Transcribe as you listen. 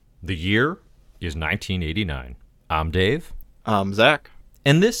The year is 1989. I'm Dave. I'm Zach.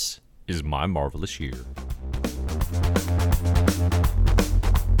 And this is My Marvelous Year.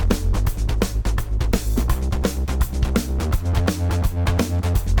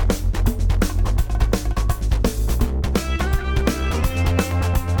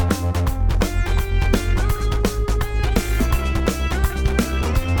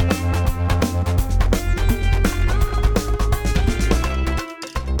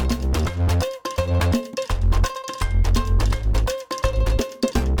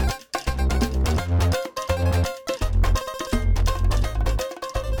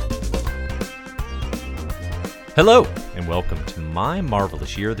 Hello, and welcome to My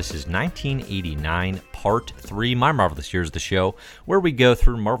Marvelous Year. This is 1989, Part 3. My Marvelous Year is the show where we go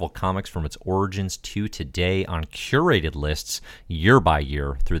through Marvel Comics from its origins to today on curated lists year by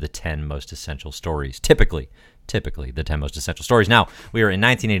year through the 10 most essential stories. Typically the 10 most essential stories. Now, we are in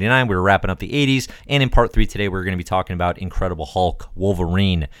 1989. We were wrapping up the 80s, and in Part 3 today, we're going to be talking about Incredible Hulk,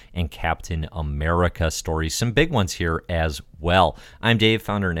 Wolverine, and Captain America stories. Some big ones here as well. I'm Dave,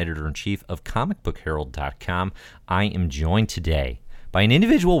 founder and editor-in-chief of comicbookherald.com. I am joined today by an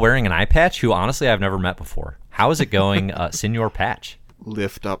individual wearing an eye patch who, honestly, I've never met before. How is it going, Senor Patch?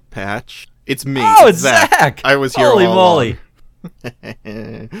 Lift up patch. It's me. Oh, it's Zach. I was here Holy all moly.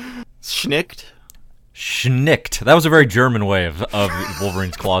 Schnicked. Schnicked. That was a very German way of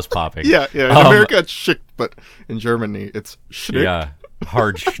Wolverine's claws popping. Yeah. In America it's schicked, but in Germany it's schnicked. Yeah,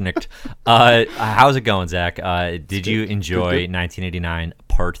 hard schnicked. How's it going, Zach? Did you enjoy 1989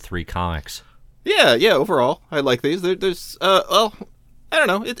 Part 3 comics? Yeah, overall, I like these. There's, well, I don't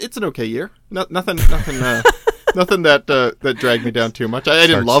know. It's an okay year. Nothing that dragged me down too much. I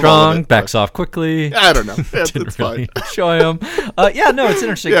didn't love strong, all of it. Backs off quickly. I don't know. Yeah, Didn't it's really fine. enjoy them. No, it's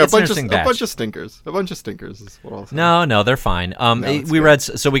interesting. Yeah, it's an interesting batch. a bunch of stinkers. A bunch of stinkers is what I'll say. No, they're fine. it's we good. read,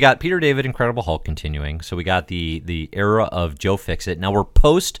 so we got Peter David, Incredible Hulk continuing. So we got the era of Joe Fixit. Now we're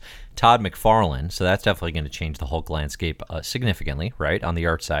post Todd McFarlane, so that's definitely going to change the Hulk landscape significantly, right, on the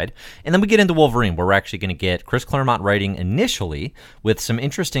art side. And then we get into Wolverine, where we're actually going to get Chris Claremont writing initially with some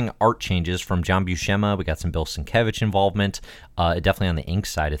interesting art changes from John Buscema. We got some Bill Sienkiewicz involvement, definitely on the ink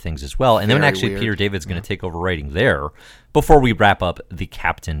side of things as well. And then Very actually weird. Peter David's going to take over writing there before we wrap up the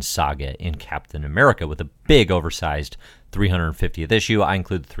Captain saga in Captain America with a big oversized 350th issue. I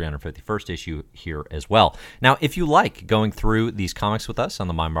include the 351st issue here as well. Now, if you like going through these comics with us on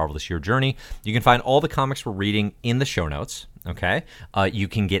the My Marvelous Year journey, you can find all the comics we're reading in the show notes. Okay, you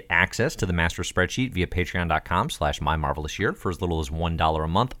can get access to the master spreadsheet via patreon.com/mymarvelousyear for as little as $1 a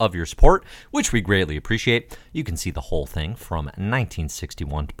month of your support, which we greatly appreciate. You can see the whole thing from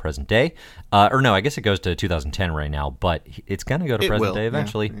 1961 to present day. Or no, I guess it goes to 2010 right now, but it's going to go to present day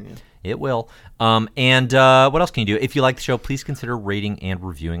eventually. Yeah. It will. And what else can you do? If you like the show, please consider rating and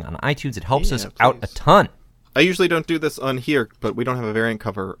reviewing on iTunes. It helps us out a ton. I usually don't do this on here, but we don't have a variant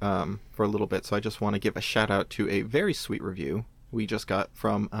cover for a little bit, so I just want to give a shout out to a very sweet review we just got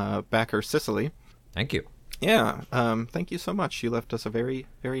from backer Cicely. Thank you. Yeah, thank you so much. She left us a very,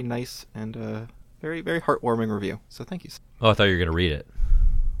 very nice and very, very heartwarming review. So thank you. Oh, I thought you were going to read it.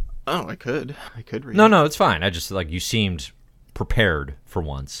 Oh, I could read. No, it's fine. I just you seemed prepared for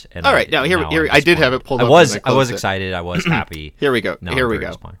once. And all right, now here I did have it pulled up. I was excited. I was happy. Here we go. Now Here I'm we very go.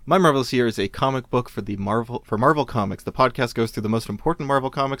 disappointed. My Marvelous Year is a comic book for Marvel Comics. The podcast goes through the most important Marvel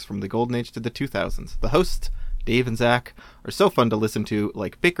comics from the Golden Age to the 2000s. The hosts, Dave and Zach, are so fun to listen to,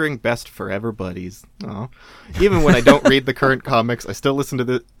 like bickering best forever buddies. Aw. Even when I don't read the current comics, I still listen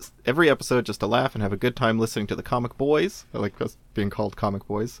to every episode just to laugh and have a good time listening to the Comic Boys. I like us being called Comic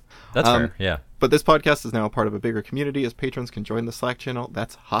Boys. That's fair, yeah. But this podcast is now a part of a bigger community as patrons can join the Slack channel.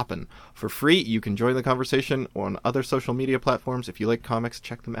 That's hoppin'. For free, you can join the conversation on other social media platforms. If you like comics,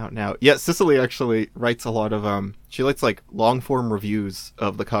 check them out now. Yeah, Cicely actually writes a lot of, she likes long form reviews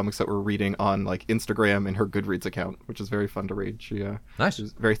of the comics that we're reading on Instagram and her Goodreads account, which is very fun to read. Nice.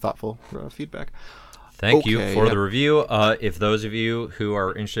 She's very thoughtful feedback. Thank you for the review. If those of you who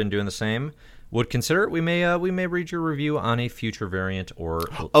are interested in doing the same would consider it, we may read your review on a future variant or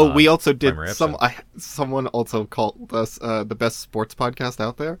we also did someone also called us the best sports podcast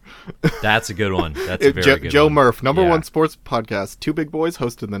out there. That's a good one. That's a very good Joe one. Murph, number one sports podcast. Two big boys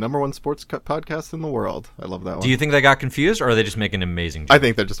hosted the number one sports podcast in the world. I love that one. Do you think they got confused, or are they just making an amazing joke? I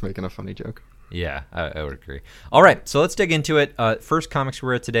think they're just making a funny joke. Yeah, I would agree. All right, so let's dig into it. First comics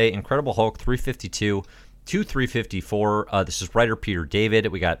we're at today, Incredible Hulk 352 to 354. This is writer Peter David.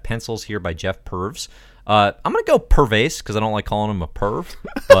 We got pencils here by Jeff Purves. I'm going to go Purves because I don't like calling him a perv,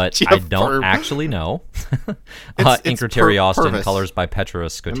 but I don't actually know. Inker Terry Austin, Purvis. colors by Petra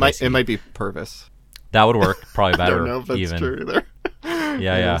Scotese. It might be Purvis. That would work probably better. I don't know if that's even. true either.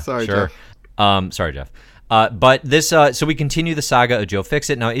 Yeah. Sorry, sure. Jeff. Sorry, Jeff. But this, so we continue the saga of Joe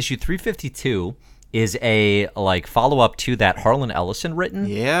Fixit. Now, issue 352 is a follow-up to that Harlan Ellison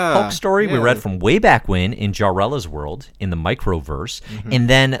written Hulk story we read from way back when in Jarella's world in the Microverse. And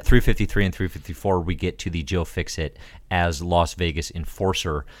then 353 and 354 we get to the Joe Fixit as Las Vegas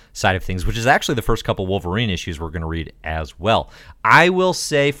enforcer side of things, which is actually the first couple Wolverine issues we're going to read as well. I will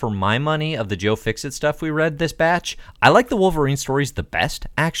say, for my money, of the Joe Fixit stuff we read this batch, I like the Wolverine stories the best,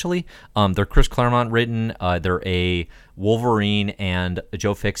 actually. They're Chris Claremont written. They're a Wolverine and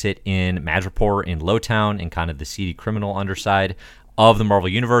Joe Fixit in Madripoor, in Lowtown, in kind of the seedy criminal underside of the Marvel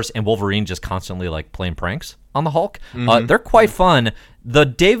Universe, and Wolverine just constantly playing pranks on the Hulk. They're quite fun. The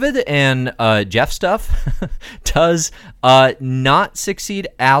David and Jeff stuff does not succeed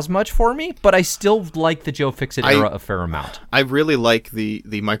as much for me, but I still like the Joe Fixit era a fair amount. I really like the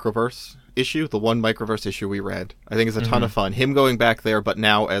Microverse issue, the one Microverse issue we read. I think it's a ton of fun. Him going back there, but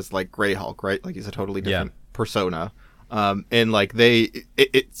now as Grey Hulk, right? He's a totally different persona. And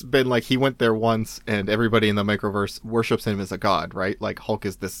it's been he went there once and everybody in the Microverse worships him as a god, right? Hulk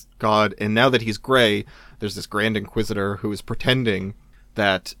is this god, and now that he's gray, there's this Grand Inquisitor who is pretending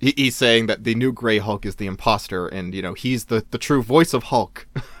that he's saying that the new Gray Hulk is the imposter, and he's the true voice of Hulk,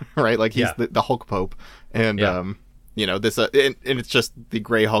 right? He's the Hulk Pope, and this and it's just the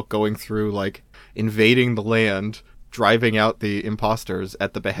Gray Hulk going through invading the land, driving out the imposters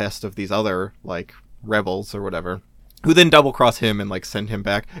at the behest of these other rebels or whatever, who then double cross him and send him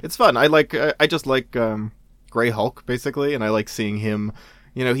back. It's fun. I just like Gray Hulk basically, and I like seeing him.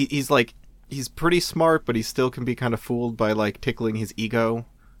 He's pretty smart, but he still can be kind of fooled by tickling his ego,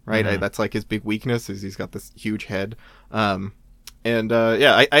 right? That's his big weakness, is he's got this huge head. I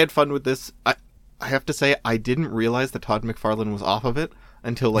had fun with this. I have to say, I didn't realize that Todd McFarlane was off of it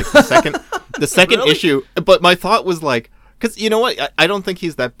until the second Really? issue. But my thought was because you know what? I don't think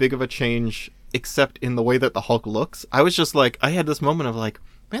he's that big of a change, except in the way that the Hulk looks. I was just I had this moment of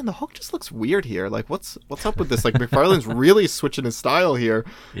man, the Hulk just looks weird here. What's up with this? McFarlane's really switching his style here.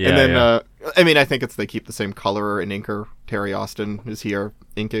 Yeah, and then, I think they keep the same colorer and inker. Terry Austin is here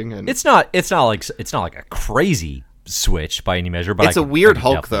inking, and it's not like a crazy switch by any measure, but it's a weird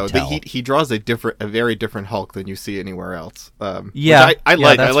Hulk though. He draws a very different Hulk than you see anywhere else. I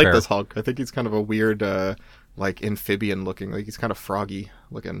like this Hulk. I think he's kind of a weird, amphibian looking. He's kind of froggy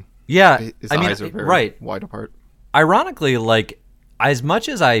looking. Yeah, his eyes are very wide apart. Ironically, as much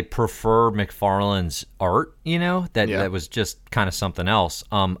as I prefer McFarlane's art, that was just kind of something else.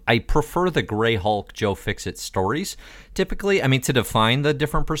 I prefer the Gray Hulk Joe Fixit stories. Typically, to define the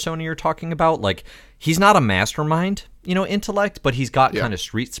different persona you're talking about, he's not a mastermind, intellect, but he's got kind of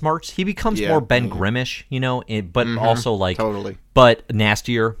street smarts. He becomes more Ben Grimm-ish, but also totally, but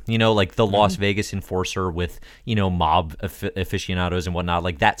nastier, the Las Vegas enforcer with, mob aficionados and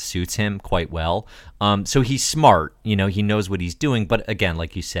whatnot. That suits him quite well. So he's smart, he knows what he's doing. But again,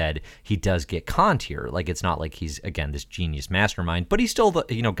 like you said, he does get conned here. It's not like he's, again, this genius mastermind, but he's still,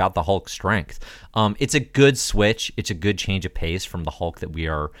 got the Hulk strength. It's a good switch. It's a good change of pace from the Hulk that we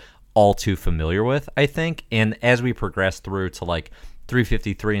are all too familiar with, I think. And as we progress through to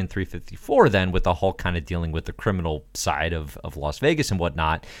 353 and 354, then with the Hulk kind of dealing with the criminal side of Las Vegas and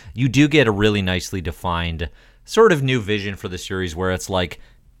whatnot, you do get a really nicely defined sort of new vision for the series where it's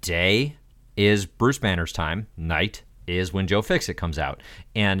day is Bruce Banner's time, night is when Joe Fixit comes out.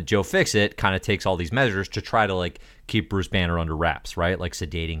 And Joe Fixit kind of takes all these measures to try to keep Bruce Banner under wraps, right?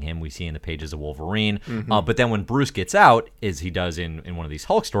 Sedating him, we see in the pages of Wolverine. But then when Bruce gets out, as he does in one of these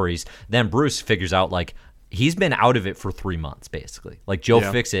Hulk stories, then Bruce figures out he's been out of it for 3 months, basically. Joe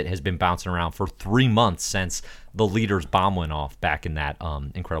Fixit has been bouncing around for 3 months since the leader's bomb went off back in that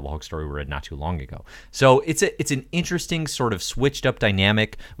Incredible Hulk story we read not too long ago. So it's an interesting sort of switched up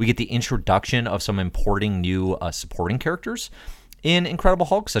dynamic. We get the introduction of some importing new supporting characters in Incredible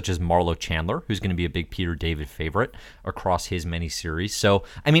Hulk, such as Marlo Chandler, who's going to be a big Peter David favorite across his many series. So,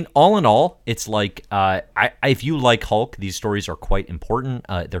 all in all, it's if you like Hulk, these stories are quite important.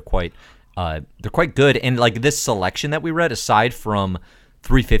 They're quite good. And this selection that we read, aside from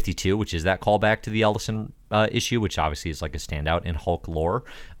 352, which is that callback to the Ellison issue, which obviously is a standout in Hulk lore,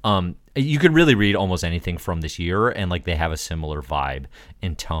 you could really read almost anything from this year, and they have a similar vibe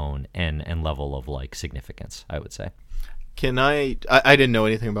and tone and level of significance, I would say. Can I didn't know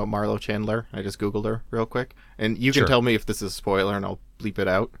anything about Marlo Chandler. I just Googled her real quick. And you can tell me if this is a spoiler and I'll bleep it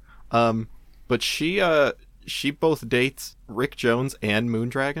out. But she both dates Rick Jones and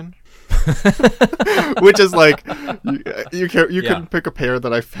Moondragon. Which is you couldn't pick a pair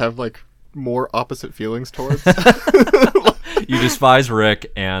that I have more opposite feelings towards. You despise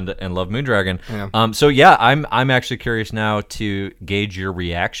Rick and love Moondragon. Yeah. So yeah, I'm actually curious now to gauge your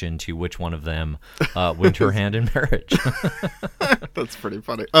reaction to which one of them wins her hand in marriage. That's pretty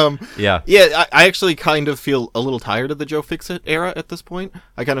funny. Yeah. I actually kind of feel a little tired of the Joe Fixit era at this point.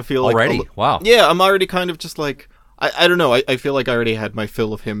 I kind of feel already. Like wow. Yeah, I'm already kind of just like I don't know. I feel like I already had my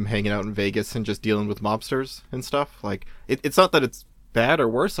fill of him hanging out in Vegas and just dealing with mobsters and stuff. Like it's not that it's bad or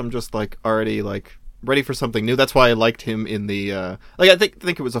worse. I'm just like already like ready for something new. That's why I liked him in the I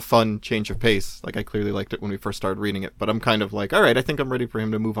think it was a fun change of pace. Like I clearly liked it when we first started reading it, but I'm kind of like, all right, I think I'm ready for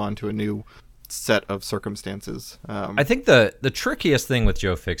him to move on to a new set of circumstances. I think the trickiest thing with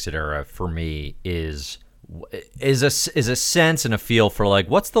Joe Fixit era for me is a sense and a feel for like,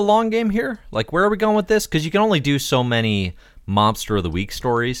 what's the long game here? Like, where are we going with this? Because you can only do so many Mobster of the Week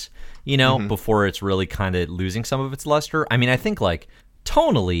stories, before it's really kind of losing some of its luster. I mean, I think like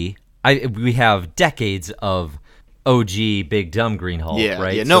tonally, we have decades of OG Big Dumb Green Hulk,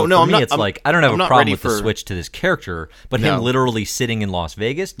 right? Yeah. No, I'm not, it's like I don't have I'm a not problem ready with the switch to this character, but him literally sitting in Las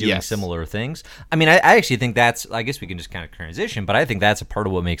Vegas doing similar things. I mean, I actually think that's. I guess we can just kind of transition, but I think that's a part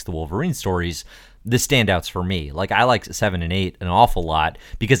of what makes the Wolverine stories the standouts for me. Like I like 7 and 8 an awful lot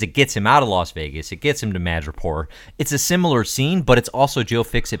because it gets him out of Las Vegas, it gets him to Madripoor. It's a similar scene, but it's also Joe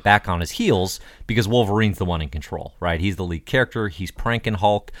Fixit back on his heels because Wolverine's the one in control, right? He's the lead character. He's pranking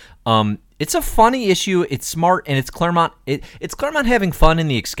Hulk. It's a funny issue. It's smart, and it's Claremont. It's Claremont having fun in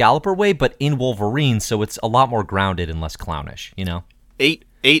the Excalibur way, but in Wolverine, so it's a lot more grounded and less clownish. 8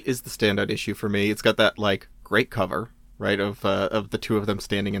 is the standout issue for me. It's got that like great cover, right, of the two of them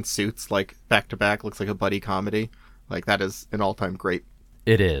standing in suits, like back to back, looks like a buddy comedy. Like that is an all-time great.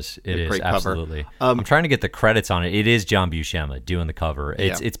 It is absolutely. I'm trying to get the credits on it. It is John Buscema doing the cover.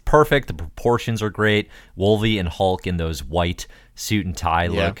 It's perfect. The proportions are great. Wolvie and Hulk in those white suit and tie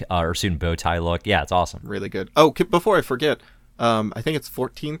look, or suit and bow tie look. Yeah, it's awesome. Really good. Oh, before I forget, I think it's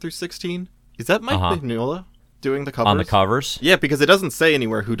 14 through 16. Is that Mike Mignola doing the covers? On the covers? Yeah, because it doesn't say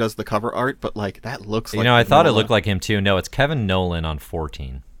anywhere who does the cover art, but like that looks like I thought it looked like him too. No, it's Kevin Nolan on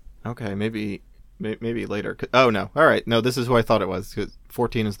 14. Okay, maybe later. Oh no. All right. No, this is who I thought it was.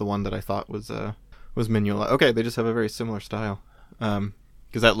 14 is the one that I thought was Mignola. Okay, they just have a very similar style.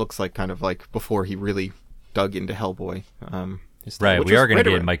 Because that looks like kind of like before he really dug into Hellboy. Right, we are going to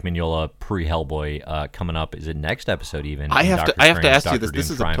get Mike Mignola pre-Hellboy coming up. Is it next episode even? I have to ask you this. This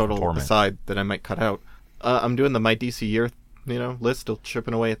is a total aside that I might cut out. I'm doing the My DC Year, list, still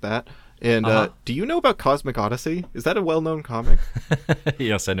chipping away at that. And do you know about Cosmic Odyssey? Is that a well-known comic?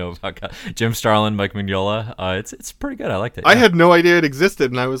 Yes, I know about Jim Starlin, Mike Mignola. It's pretty good. I liked it. I had no idea it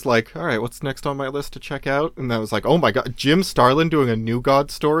existed, and I was like, all right, what's next on my list to check out? And I was like, oh my god, Jim Starlin doing a New God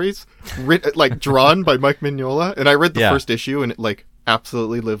stories, drawn by Mike Mignola. And I read the first issue, and it like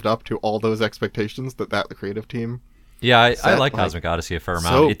absolutely lived up to all those expectations that the creative team. Yeah, I like Cosmic Odyssey a fair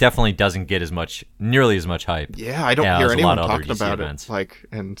amount. It definitely doesn't get nearly as much hype. Yeah, I don't hear anyone talking about it.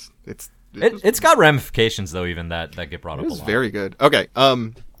 And it's got ramifications though, even that get brought up a lot. It's very good. Okay,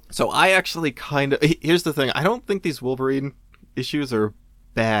 so I actually kind of here's the thing. I don't think these Wolverine issues are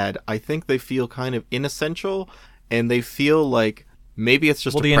bad. I think they feel kind of inessential, and they feel like maybe it's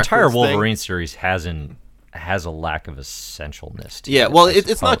just the entire Wolverine series has a lack of essentialness to it. Well,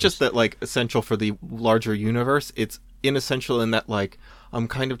 it's not just that like essential for the larger universe. It's inessential in that like I'm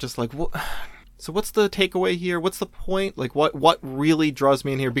kind of just like, what? So what's the takeaway here? What's the point? Like what really draws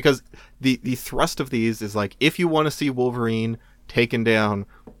me in here? Because the thrust of these is like, if you want to see Wolverine taking down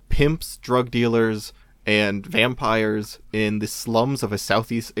pimps, drug dealers, and vampires in the slums of a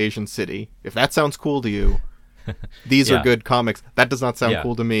Southeast Asian city, if that sounds cool to you, these are good comics. That does not sound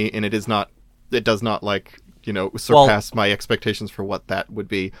cool to me, and it does not like surpass my expectations for what that would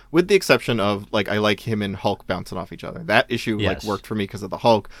be, with the exception of like I like him and Hulk bouncing off each other. That issue like worked for me because of the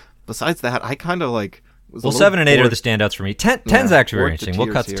Hulk. Besides that, I kind of like was 7 and 8 are the standouts for me. 10's actually very interesting.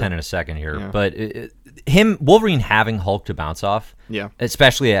 We'll cut to 10 in a second here, but Wolverine having Hulk to bounce off,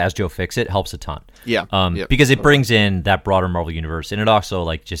 especially as Joe Fixit, helps a ton. Because it brings in that broader Marvel universe, and it also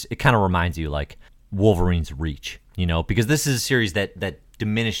like it kind of reminds you like Wolverine's reach, because this is a series that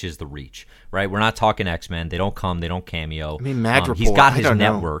diminishes the reach, right? We're not talking X-Men. They don't come. They don't cameo. I mean, Madripoor. He's got his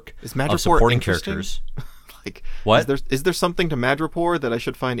network of supporting characters. Like, what? Is there something to Madripoor that I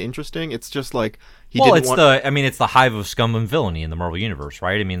should find interesting? It's just like it's the hive of scum and villainy in the Marvel universe,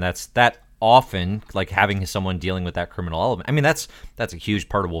 right? I mean, that's that often like having someone dealing with that criminal element. I mean, that's a huge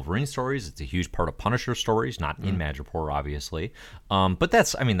part of Wolverine stories. It's a huge part of Punisher stories, not in Madripoor, obviously. But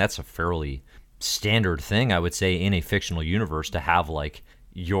that's a fairly standard thing, I would say, in a fictional universe to have like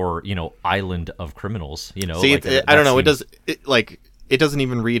your island of criminals. See, I don't know. it doesn't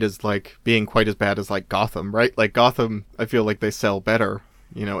even read as like being quite as bad as like Gotham, right? Like Gotham, I feel like they sell better,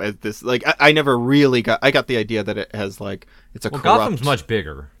 as this. Like I never really got the idea that it has like it's a corrupt. Gotham's much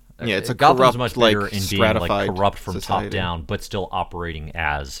bigger. Yeah, it's a Gotham's corrupt, much bigger like, in being like corrupt from society. top down, but still operating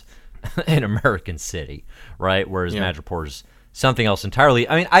as an American city, right? Whereas Madripoor's something else entirely.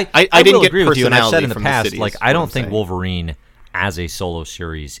 I mean, I didn't will get agree with you, and I've said in the personality from the past, city, like is I what don't I'm think saying. Wolverine as a solo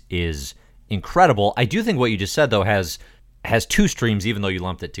series is incredible. I do think what you just said though has two streams, even though you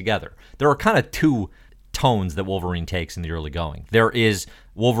lumped it together. There are kind of two tones that Wolverine takes in the early going. There is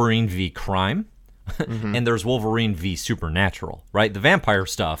Wolverine v crime. And there's Wolverine v Supernatural, right? The vampire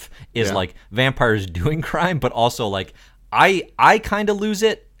stuff is like vampires doing crime, but also like I kind of lose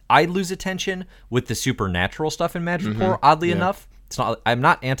it. I lose attention with the supernatural stuff in Madripoor. Oddly enough, it's not. I'm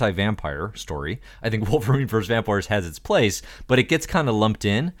not anti-vampire story. I think Wolverine vs. Vampires has its place, but it gets kind of lumped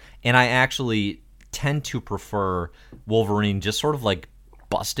in, and I actually tend to prefer Wolverine just sort of like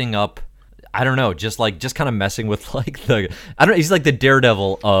busting up. I don't know, just kind of messing with like he's like the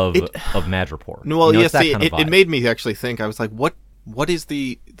Daredevil of Madripoor. Well, it's that see, kind of it vibe. made me actually think. I was like, what is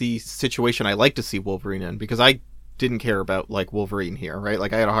the situation I like to see Wolverine in? Because I didn't care about like Wolverine here, right?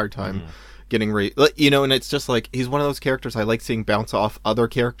 Like I had a hard time getting and it's just like he's one of those characters I like seeing bounce off other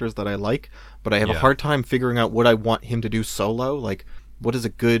characters that I like, but I have a hard time figuring out what I want him to do solo. Like, what is a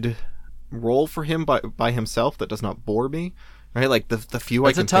good role for him by himself that does not bore me? Right, like the few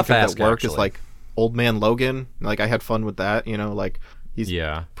That's I a can tough think of ask, that work actually. is like Old Man Logan. Like I had fun with that, like he's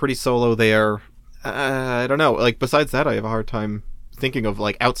Yeah. pretty solo there. I don't know. Like besides that, I have a hard time thinking of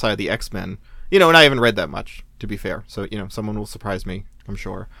like outside the X-Men. And I haven't read that much, to be fair. So someone will surprise me, I'm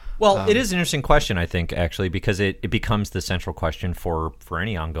sure. Well, it is an interesting question, I think, actually, because it becomes the central question for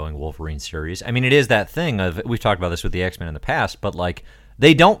any ongoing Wolverine series. I mean, it is that thing of, we've talked about this with the X-Men in the past, but like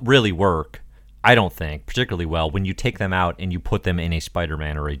they don't really work, I don't think, particularly well when you take them out and you put them in a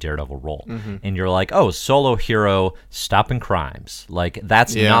Spider-Man or a Daredevil role. And you're like, oh, solo hero stopping crimes. Like,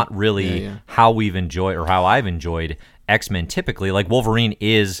 that's not really how we've enjoyed, or how I've enjoyed X-Men typically. Like, Wolverine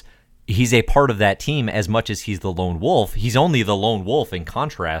he's a part of that team as much as he's the lone wolf. He's only the lone wolf in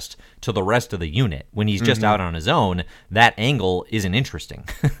contrast to the rest of the unit. When he's just out on his own, that angle isn't interesting,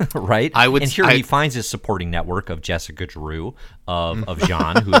 right? He finds his supporting network of Jessica Drew, of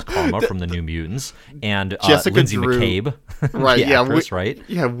Jean, who's Karma from the New Mutants, and Jessica Lindsay Drew. McCabe, Right? the actress, right?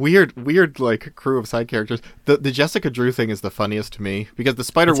 Yeah, weird like crew of side characters. The Jessica Drew thing is the funniest to me because the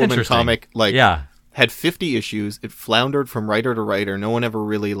Spider-Woman interesting. comic, had 50 issues. It floundered from writer to writer. No one ever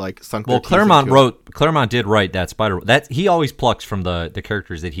really like sunk their teeth into it. Claremont did write that he always plucks from the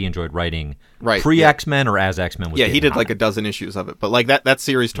characters that he enjoyed writing, Right, pre-X-Men or as X-Men was Yeah, he getting did like hot. a dozen issues of it. But like that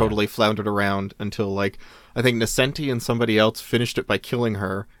series totally floundered around until like I think Nascenti and somebody else finished it by killing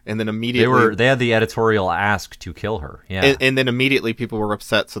her, and then immediately They had the editorial ask to kill her. Yeah. and then immediately people were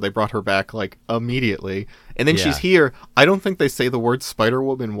upset, so they brought her back like immediately. And then Yeah. she's here. I don't think they say the word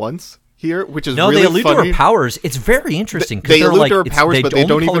Spider-Woman once here, which is No, really they allude funny. to her powers. It's very interesting. 'Cause They they're allude like, to her powers, but they only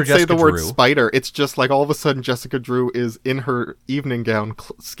don't call even her say the Jessica word Drew. spider. It's just like all of a sudden Jessica Drew is in her evening gown,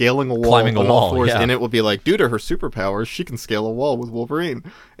 scaling a wall, Climbing a on all wall, floors, yeah. and it will be like, due to her superpowers, she can scale a wall with Wolverine.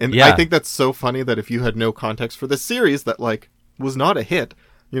 And Yeah. I think that's so funny that if you had no context for this series that like was not a hit,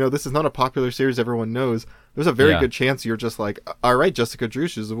 this is not a popular series everyone knows. There's a very Yeah. good chance you're just like, all right, Jessica Drew,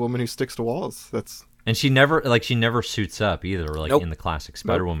 she's a woman who sticks to walls. That's And she never suits up either, like Nope. in the classic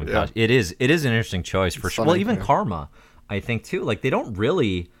Spider-Woman Yeah. costume. It is an interesting choice for sure. funny, Well, even yeah. Karma, I think too. Like they don't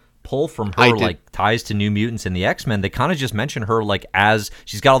really pull from I her did- like ties to New Mutants and the X-Men. They kind of just mention her like as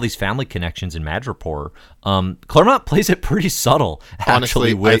she's got all these family connections in Madripoor. Claremont plays it pretty subtle, Honestly,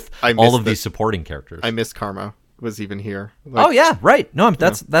 actually, with I all missed of these supporting characters. I miss Karma was even here. Like, Oh yeah, right. No,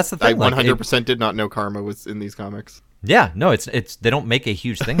 that's the I thing. Like, 100% did not know Karma was in these comics. Yeah, no, it's they don't make a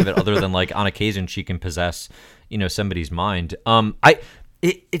huge thing of it other than like on occasion she can possess, somebody's mind.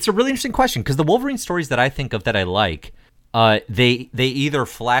 It's a really interesting question because the Wolverine stories that I think of that I like, they either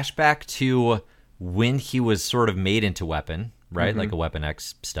flashback to when he was sort of made into Weapon, right? Like a Weapon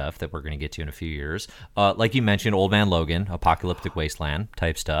X stuff that we're going to get to in a few years. Like you mentioned, Old Man Logan, Apocalyptic Wasteland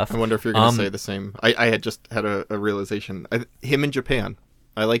type stuff. I wonder if you're going to say the same. I had just had a realization. Him in Japan.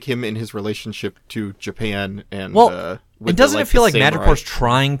 I like him in his relationship to Japan and Well, with doesn't the, it feel like samurai. Madripoor's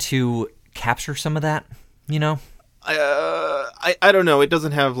trying to capture some of that? I don't know. It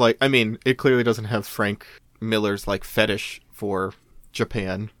doesn't have like. I mean, it clearly doesn't have Frank Miller's like fetish for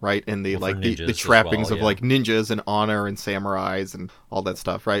Japan, right? And the Well, for like the ninjas as trappings well, of yeah. like ninjas and honor and samurais and all that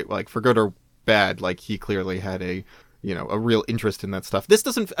stuff, right? Like for good or bad, like he clearly had a real interest in that stuff. This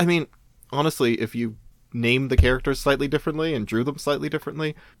doesn't. I mean, honestly, if you named the characters slightly differently and drew them slightly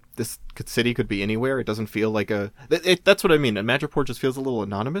differently, this city could be anywhere. It doesn't feel like that's what I mean. And Madripoor just feels a little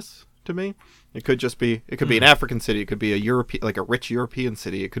anonymous to me. It could just be, it could be an African city. It could be a European, like a rich European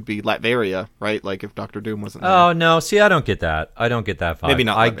city. It could be Latveria, right? Like if Dr. Doom wasn't there. Oh, no. See, I don't get that. I don't get that vibe. Maybe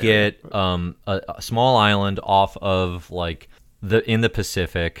not I Latveria, get a small island off of like in the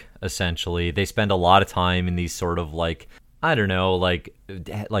Pacific, essentially. They spend a lot of time in these sort of like, I don't know, like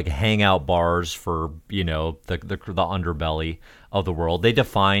hangout bars for, you know, the underbelly of the world. They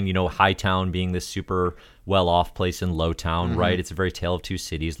define, you know, Hightown being this super well-off place in Lowtown, right? It's a very Tale of Two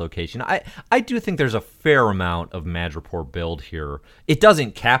Cities location. I do think there's a fair amount of Madripoor build here. It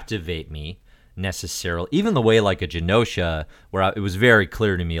doesn't captivate me necessarily, even the way like a Genosha, where it was very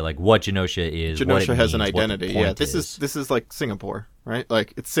clear to me like what Genosha is. Genosha has an identity. Yeah, this is like Singapore, right?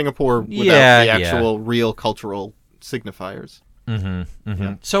 Like it's Singapore without the actual real cultural signifiers. Yeah.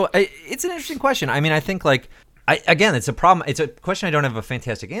 So it's an interesting question. I mean, I think like again, it's a problem. It's a question I don't have a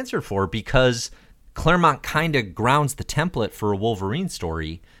fantastic answer for, because Claremont kind of grounds the template for a Wolverine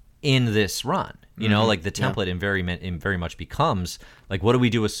story in this run. You know, like the template in very much becomes like, what do we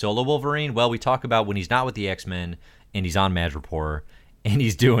do with solo Wolverine? Well, we talk about when he's not with the X-Men and he's on Madripoor and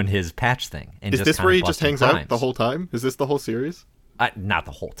he's doing his patch thing. And is this where he just hangs out the whole time? Is this the whole series? Not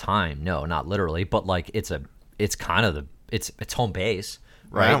the whole time. No, not literally. But like it's kind of it's home base,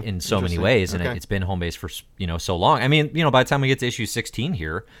 right? Wow. In so many ways, and it's been home base for, you know, so long. I mean, you know, by the time we get to issue 16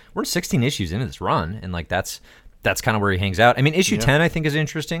 here, we're 16 issues into this run, and like that's kind of where he hangs out. I mean, issue 10 I think is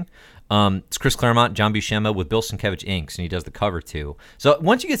interesting. It's Chris Claremont, John Buscema with Bill Sienkiewicz inks, and he does the cover too. So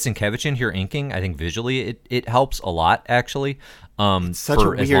once you get Sienkiewicz in here inking, I think visually it helps a lot actually. It's such a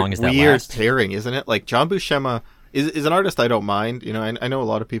weird pairing, isn't it? Like John Buscema is an artist I don't mind. You know, I know a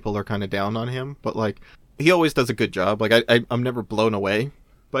lot of people are kind of down on him, but like he always does a good job. Like I'm never blown away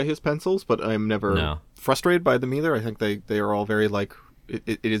by his pencils, but I'm never frustrated by them either. I think they are all very like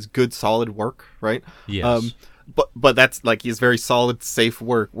it is good, solid work, right? Yes. But that's like he's very solid, safe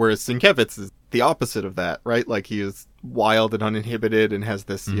work, whereas Sienkiewicz is the opposite of that, right? Like he is wild and uninhibited and has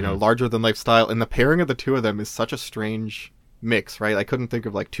this, you know, larger than life style. And the pairing of the two of them is such a strange mix, right? I couldn't think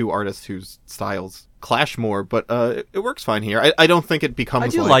of like two artists whose styles clash more, but it works fine here. I don't think it becomes. I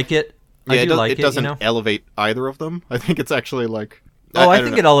do like it. Yeah, it doesn't you know? elevate either of them. I think it's actually like. I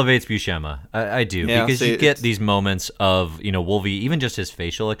think it elevates Buscema. I do, because you get it's these moments of, you know, Wolvie, even just his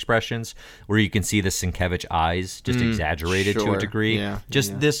facial expressions, where you can see the Sienkiewicz eyes just exaggerated to a degree.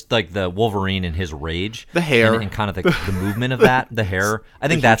 This, like the Wolverine and his rage, the hair, and kind of the movement of that, the hair. I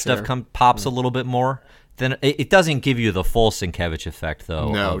think that stuff pops a little bit more. Then it doesn't give you the full Sienkiewicz effect,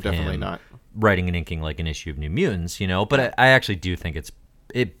 though. No, definitely not. Writing and inking like an issue of New Mutants, you know. But I actually do think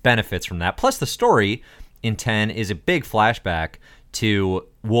it benefits from that. Plus, the story in 10 is a big flashback to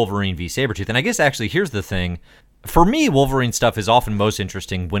Wolverine v. Sabretooth. And I guess actually here's the thing. For me, Wolverine stuff is often most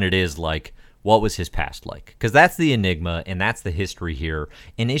interesting when it is like, what was his past like? Because that's the enigma and that's the history here.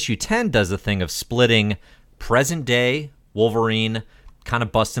 And issue 10 does the thing of splitting present day Wolverine kind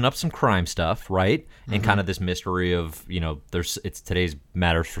of busting up some crime stuff, right? And kind of this mystery of, you know, it's today's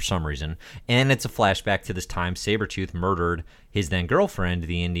matters for some reason. And it's a flashback to this time Sabretooth murdered his then girlfriend,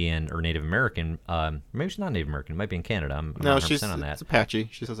 the Indian or Native American. Maybe she's not Native American. It might be in Canada. I'm not 100% on that. It's Apache.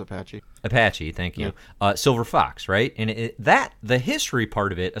 She says Apache. Apache, thank you. Yeah. Silver Fox, right? And the history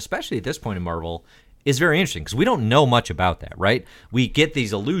part of it, especially at this point in Marvel, is very interesting because we don't know much about that, right? We get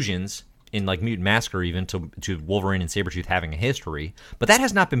these allusions in like Mutant Massacre even to Wolverine and Sabretooth having a history, but that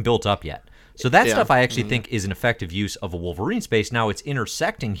has not been built up yet. So that stuff I actually think is an effective use of a Wolverine space. Now it's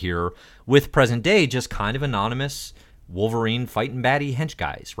intersecting here with present day, just kind of anonymous Wolverine fighting baddie hench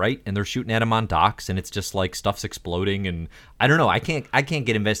guys, right? And they're shooting at him on docks, and it's just like stuff's exploding, and I don't know. I can't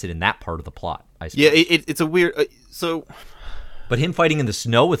get invested in that part of the plot. I suppose. Yeah, it's a weird. But him fighting in the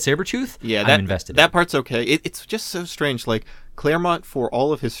snow with Sabretooth, I'm invested. That part's okay. It's just so strange. Like Claremont, for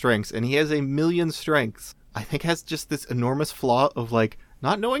all of his strengths, and he has a million strengths, I think has just this enormous flaw of like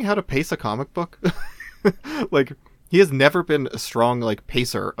not knowing how to pace a comic book. Like he has never been a strong like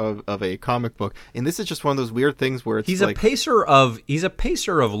pacer of a comic book, and this is just one of those weird things where it's he's a pacer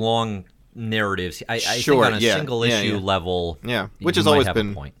of long narratives. I think on a single issue level, which has always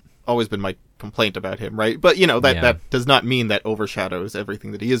been my complaint about him, right? But you know that does not mean that overshadows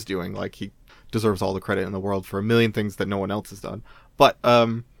everything that he is doing. Like he deserves all the credit in the world for a million things that no one else has done. But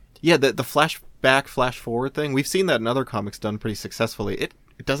the flashback, flash forward thing, we've seen that in other comics done pretty successfully. It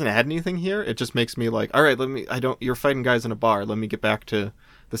doesn't add anything here. It just makes me like, all right, you're fighting guys in a bar. Let me get back to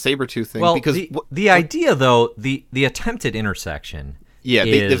the Sabretooth thing. Well, because the idea though, the attempted intersection. Yeah,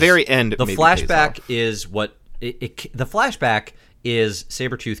 the very end. The flashback is what the flashback is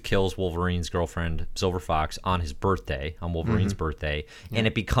Sabretooth kills Wolverine's girlfriend, Silver Fox, on his birthday, on Wolverine's birthday, and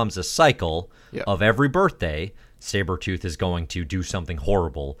it becomes a cycle of every birthday, Sabretooth is going to do something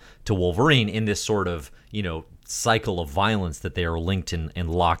horrible to Wolverine in this sort of, cycle of violence that they are linked and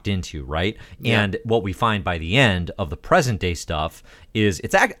locked into, right? Yeah. And what we find by the end of the present day stuff is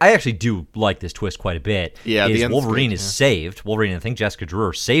I actually do like this twist quite a bit. Yeah, is Wolverine is saved. Wolverine and I think Jessica Drew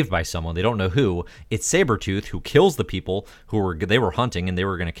are saved by someone. They don't know who. It's Sabretooth who kills the people they were hunting and they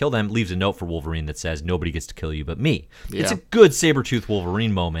were going to kill them, leaves a note for Wolverine that says, nobody gets to kill you but me. Yeah. It's a good Sabretooth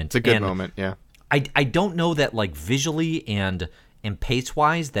Wolverine moment. It's a good moment, yeah. I don't know that like visually and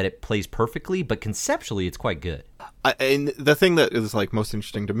pace-wise that it plays perfectly, but conceptually it's quite good. And the thing that is like most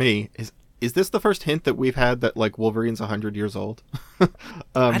interesting to me is this the first hint that we've had that like Wolverine's 100 years old?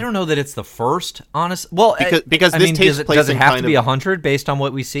 I don't know that it's the first, honest. Well, because this takes place does it have to be 100 based on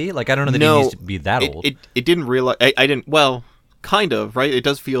what we see? Like I don't know that it needs to be that old. It didn't realize. I didn't. Well, kind of, right? It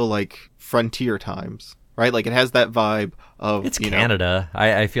does feel like frontier times, right? Like it has that vibe of it's Canada.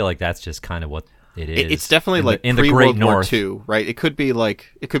 I feel like that's just kind of what. It is. It's definitely like in the Great North. War II, right? It could be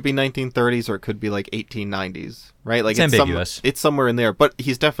 1930s or it could be like 1890s, right? Like it's ambiguous. It's somewhere in there, but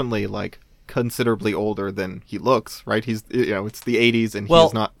he's definitely like considerably older than he looks, right? He's it's the 80s and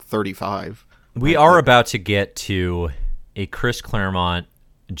he's not 35. We are about to get to a Chris Claremont,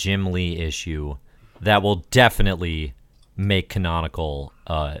 Jim Lee issue that will definitely make canonical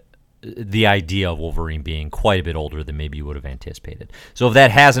the idea of Wolverine being quite a bit older than maybe you would have anticipated. So if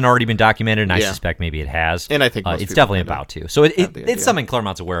that hasn't already been documented, and I suspect maybe it has, and I think it's definitely about to. So it's something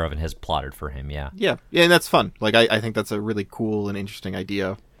Claremont's aware of and has plotted for him. Yeah, and that's fun. Like I think that's a really cool and interesting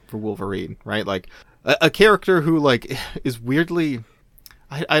idea for Wolverine, right? Like a character who like is weirdly,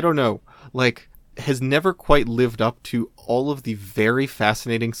 I don't know, like has never quite lived up to all of the very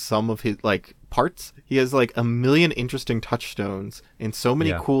fascinating sum of his like parts. He has like a million interesting touchstones and so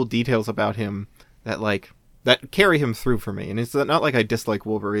many cool details about him that carry him through for me. And it's not like I dislike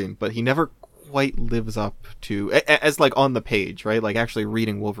Wolverine, but he never quite lives up to as like on the page, right? Like actually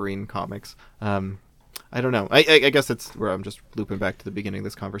reading Wolverine comics. I don't know. I guess it's where I'm just looping back to the beginning of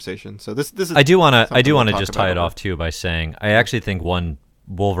this conversation. So this is I do want to just tie it off too by saying I actually think one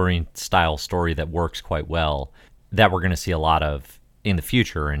Wolverine style story that works quite well that we're going to see a lot of in the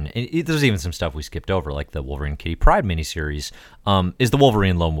future, and there's even some stuff we skipped over, like the Wolverine Kitty Pryde miniseries, is the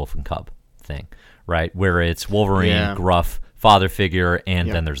Wolverine Lone Wolf and Cub thing, right? Where it's Wolverine, gruff father figure,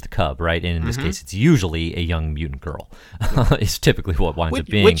 and then there's the cub, right? And in this case, it's usually a young mutant girl. It's typically what winds up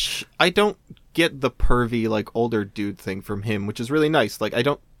being. Which I don't get the pervy, like, older dude thing from him, which is really nice. Like, I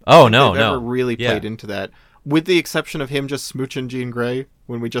don't... never really played into that. With the exception of him just smooching Jean Grey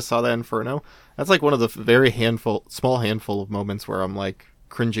when we just saw that Inferno. That's like one of the small handful of moments where I'm like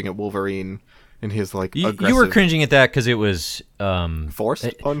cringing at Wolverine and his like aggressive... You were cringing at that because it was... forced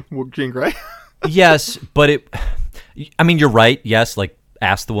on Jean Grey? Yes, but I mean, you're right. Yes, like,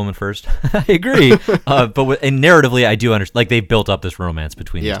 ask the woman first. I agree. And narratively, I do understand. Like, they built up this romance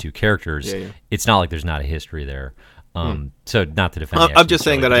between these two characters. Yeah. It's not like there's not a history there. So not to defend I'm just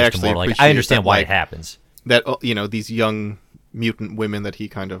saying that I actually appreciate I understand why it happens. That, these young mutant women that he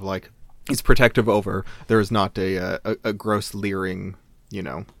kind of like is protective over, there is not a gross leering,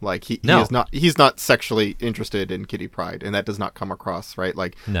 like he's not sexually interested in Kitty Pryde, and that does not come across, right?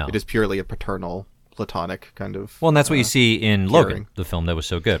 Like it is purely a paternal, platonic kind of. Well, and that's what you see in Logan, the film that was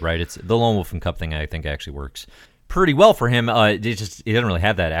so good, right? It's the Lone Wolf and Cub thing. I think actually works pretty well for him. It doesn't really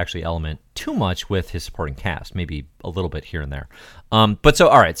have that actually element too much with his supporting cast, maybe a little bit here and there. But so,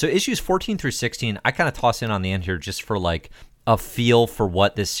 all right, so issues 14 through 16, I kind of toss in on the end here just for like a feel for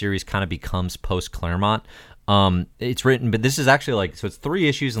what this series kind of becomes post Claremont. It's written, but this is actually like, so it's 3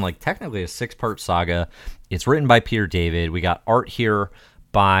 issues and like technically a 6-part saga. It's written by Peter David. We got art here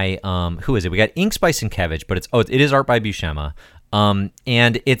by, who is it? We got inks by Sienkiewicz, but it is art by Buscema.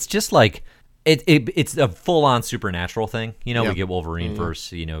 And it's just like, it's a full-on supernatural thing. We get Wolverine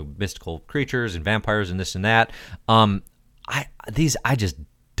versus, mystical creatures and vampires and this and that. I just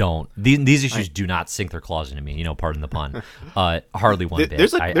don't. These issues do not sink their claws into me, pardon the pun. Hardly one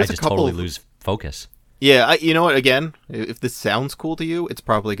bit. I just totally lose focus. Yeah, you know what, again, if this sounds cool to you, it's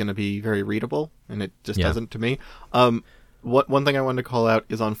probably going to be very readable, and it just doesn't to me. One thing I wanted to call out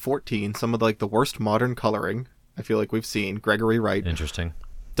is on 14, some of like the worst modern coloring I feel like we've seen. Gregory Wright. Interesting.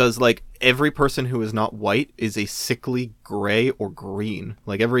 Does like every person who is not white is a sickly gray or green.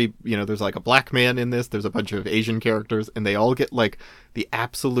 Like every, there's like a black man in this, there's a bunch of Asian characters, and they all get like the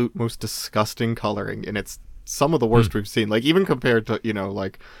absolute most disgusting coloring, and it's some of the worst we've seen. Like even compared to,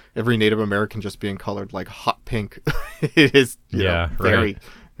 like every Native American just being colored like hot pink. It is very,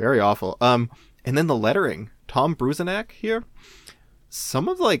 very awful. And then the lettering, Tom Bruzenak here. some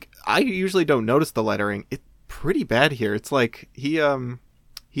of I usually don't notice the lettering. It's pretty bad here. It's like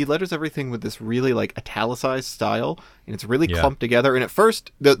he letters everything with this really italicized style, and it's really clumped together. And at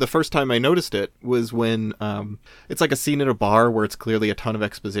first, the first time I noticed it was when it's like a scene at a bar where it's clearly a ton of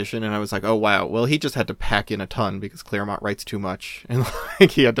exposition, and I was like, oh wow, well he just had to pack in a ton because Claremont writes too much, and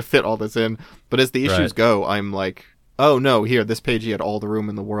he had to fit all this in. But as the issues go, I'm like, oh no, here, this page he had all the room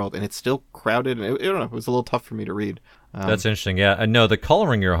in the world, and it's still crowded, and I don't know, it was a little tough for me to read. That's interesting. Yeah, no, the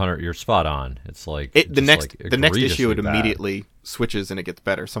coloring you're spot on. It's like the next issue it immediately switches and it gets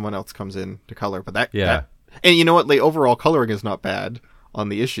better. Someone else comes in to color, but that and you know what? The overall coloring is not bad on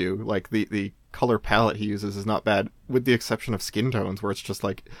the issue. Like the color palette he uses is not bad, with the exception of skin tones, where it's just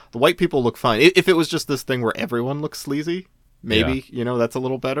like the white people look fine. If it was just this thing where everyone looks sleazy, maybe that's a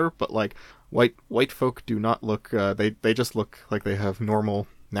little better. But like white folk do not look. They just look like they have normal,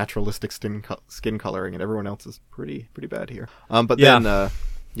 naturalistic skin coloring, and everyone else is pretty bad here. But then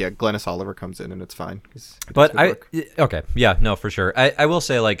Glennis Oliver comes in and it's fine. For sure. I will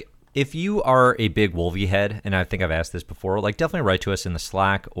say, like, if you are a big Wolvie head, and I think I've asked this before, like, definitely write to us in the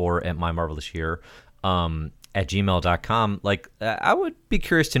Slack or at My Marvelous Year at gmail.com. Like, I would be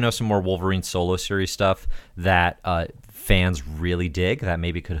curious to know some more Wolverine solo series stuff that fans really dig, that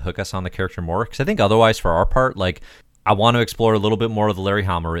maybe could hook us on the character more. Because I think otherwise, for our part, like, I want to explore a little bit more of the Larry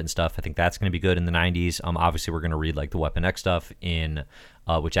Hama written stuff. I think that's going to be good in the 90s. Obviously, we're going to read like the Weapon X stuff in,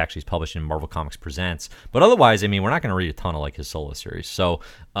 which actually is published in Marvel Comics Presents. But otherwise, I mean, we're not going to read a ton of like his solo series. So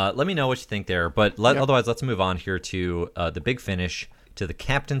let me know what you think there. But otherwise, let's move on here to the big finish, to the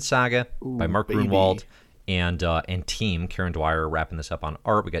Captain Saga by Mark Grunwald and team. Karen Dwyer wrapping this up on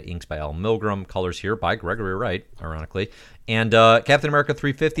art. We got inks by Al Milgram, colors here by Gregory Wright, ironically. And Captain America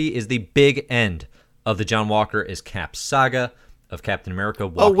 350 is the big end of the John Walker is Cap saga of Captain America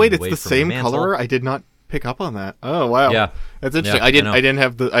walking away from the mantle. Oh wait, it's the same colorer? I did not pick up on that. Oh wow. Yeah. That's interesting. Yeah,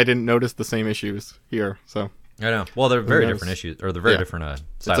 I didn't notice the same issues here, so I know. Well, they're very different issues, or they're very different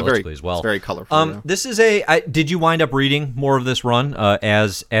stylistically as well. It's very colorful. This is did you wind up reading more of this run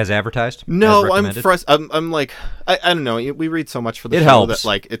as advertised? No, I'm like I don't know. We read so much for the show that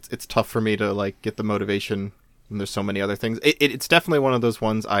like it's tough for me to like get the motivation. And there's so many other things. It's definitely one of those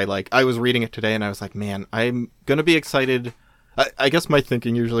ones I like. I was reading it today and I was like, man, I'm going to be excited. I guess my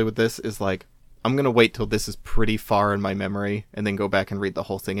thinking usually with this is like, I'm going to wait till this is pretty far in my memory and then go back and read the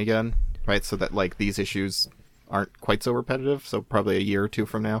whole thing again, right? So that like these issues aren't quite so repetitive. So probably a year or two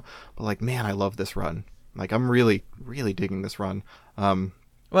from now. But like, man, I love this run. Like, I'm really, really digging this run. Well,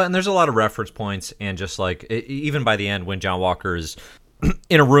 and there's a lot of reference points, and just like, even by the end when John Walker is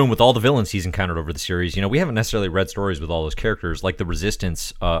in a room with all the villains he's encountered over the series, we haven't necessarily read stories with all those characters, like the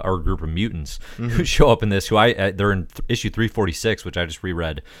Resistance, are a group of mutants who show up in this, they're in issue 346, which I just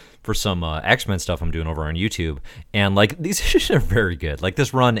reread for some X-Men stuff I'm doing over on YouTube, and like these issues are very good. Like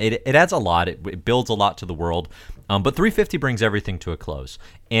this run, it adds a lot, it builds a lot to the world, but 350 brings everything to a close.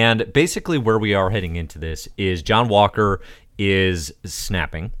 And basically where we are heading into this is John Walker is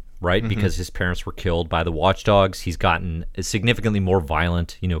snapping, right? Because his parents were killed by the Watchdogs. He's gotten significantly more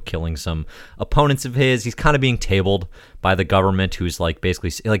violent, killing some opponents of his. He's kind of being tabled by the government, who's like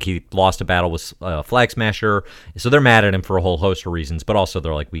basically like he lost a battle with Flag Smasher. So they're mad at him for a whole host of reasons, but also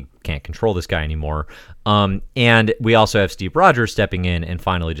they're like, we can't control this guy anymore. And we also have Steve Rogers stepping in and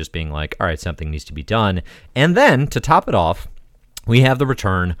finally just being like, all right, something needs to be done. And then to top it off, we have the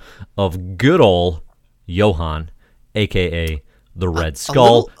return of good old Johan, a.k.a. the Red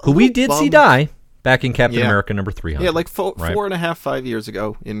Skull, who we did see die back in Captain America number 300. Yeah, like 4.5 years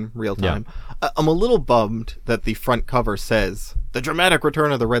ago in real time. Yeah. I'm a little bummed that the front cover says the dramatic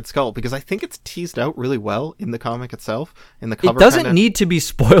return of the Red Skull, because I think it's teased out really well in the comic itself. In the cover, it doesn't need to be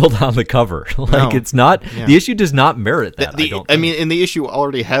spoiled on the cover. It's not. Yeah. The issue does not merit that. I mean, in the issue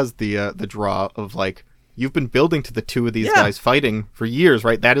already has the draw of like, you've been building to the two of these guys fighting for years,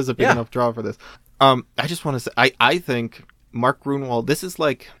 right? That is a big enough draw for this. I just want to say, I think Mark Grunwald, this is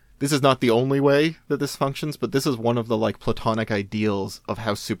not the only way that this functions, but this is one of the like platonic ideals of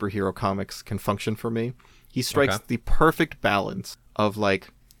how superhero comics can function for me. He strikes the perfect balance of like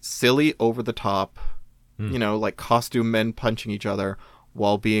silly, over the top, like costume men punching each other,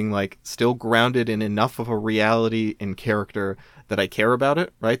 while being like still grounded in enough of a reality and character that I care about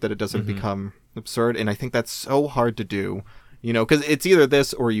it, right? That it doesn't become absurd. And I think that's so hard to do, because it's either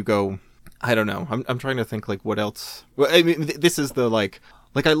this or you go, I don't know. I'm trying to think like what else. Well, I mean, this is the like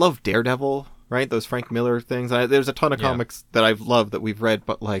I love Daredevil, right? Those Frank Miller things. There's a ton of comics that I've loved that we've read,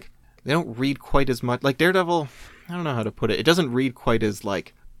 but like they don't read quite as much. Like Daredevil, I don't know how to put it. It doesn't read quite as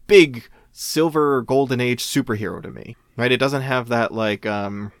like big silver golden age superhero to me, right? It doesn't have that like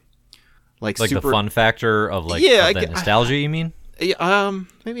the fun factor of like of that nostalgia. You mean?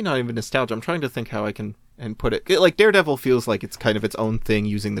 Maybe not even nostalgia. I'm trying to think how I can and put it. Like Daredevil feels like it's kind of its own thing,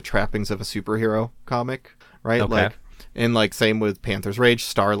 using the trappings of a superhero comic, right? Okay. Like, and like same with Panther's Rage,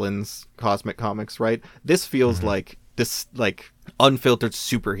 Starlin's Cosmic Comics, right? This feels like this like unfiltered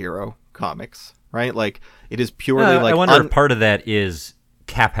superhero comics, right? Like it is purely like. I wonder if part of that is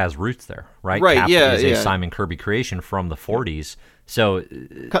Cap has roots there, right? Right. Cap yeah. is yeah. a Simon Kirby creation from the 40s. So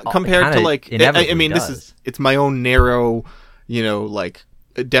compared to like, I mean, does. it's my own narrow, like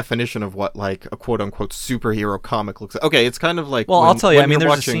definition of what like a quote unquote superhero comic looks like. Okay, it's kind of like. Well, I'll tell you. I mean,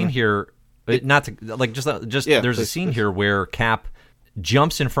 there's a scene here. Not to like just there's a scene here where Cap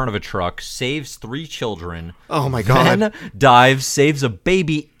jumps in front of a truck, saves 3 children. Oh my god! Then dives, saves a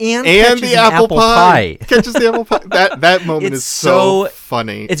baby, and catches the apple pie. Catches the apple pie. That moment It's is so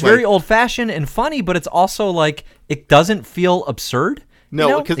funny. It's very old fashioned and funny, but it's also like it doesn't feel absurd.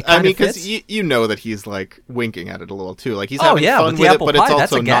 No, because you know that he's like winking at it a little too. Like he's having fun with it, but it's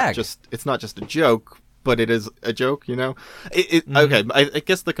also not just it's not just a joke, but it is a joke. Okay, I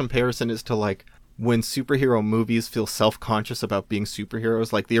guess the comparison is to like when superhero movies feel self-conscious about being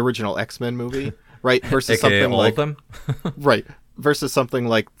superheroes, like the original X-Men movie, right? Versus something all like of them. right. Versus something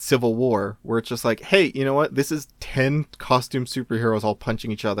like Civil War, where it's just like, hey, you know what? This is 10 costume superheroes all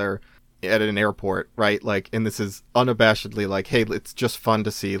punching each other at an airport, right? Like, and this is unabashedly like, hey, it's just fun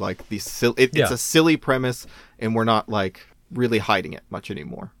to see like these it's a silly premise, and we're not like really hiding it much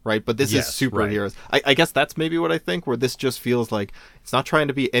anymore, right? But this is superheroes. Right. I guess that's maybe what I think, where this just feels like it's not trying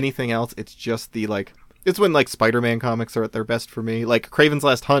to be anything else. It's just the like, it's when like Spider-Man comics are at their best for me. Like Kraven's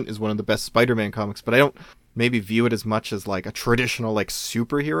Last Hunt is one of the best Spider-Man comics, but I don't maybe view it as much as like a traditional like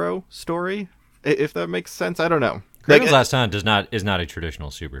superhero story, if that makes sense. I don't know. Kraven's Last Hunt is not a traditional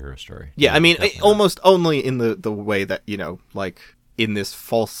superhero story. Yeah, I mean, almost only in the way that, like in this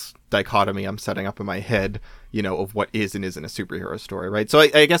false dichotomy I'm setting up in my head, of what is and isn't a superhero story, right? So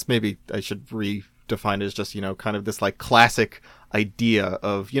I guess maybe I should redefine it as just, kind of this like classic idea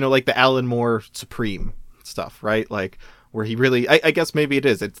of, like the Alan Moore Supreme stuff, right? Like where he really, I guess maybe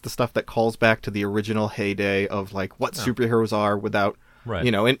it's the stuff that calls back to the original heyday of like what superheroes are without, right.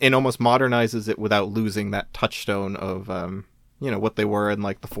 And almost modernizes it without losing that touchstone of, what they were in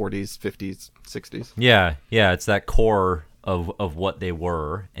like the 40s, 50s, 60s. Yeah, it's that core of what they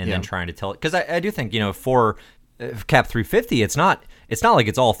were, and then trying to tell it. Because I do think, for Cap 350, it's not like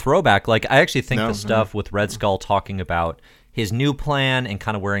it's all throwback. Like I actually think the stuff with Red Skull talking about his new plan and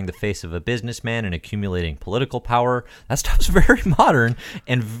kind of wearing the face of a businessman and accumulating political power, that stuff's very modern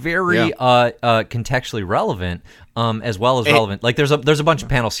and very contextually relevant, as well as relevant. Like there's a bunch of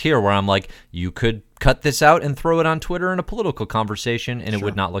panels here where I'm like, you could cut this out and throw it on Twitter in a political conversation, and it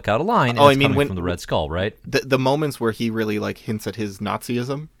would not look out of line. And it's coming from the Red Skull, right? The moments where he really like hints at his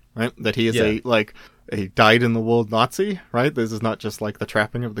Nazism, right? That he is a dyed-in-the-wool Nazi, right? This is not just like the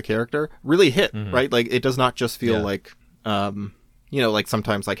trapping of the character. Really hit, right? Like it does not just feel like. Like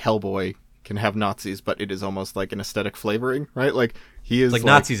sometimes like Hellboy can have Nazis, but it is almost like an aesthetic flavoring, right? Like he is like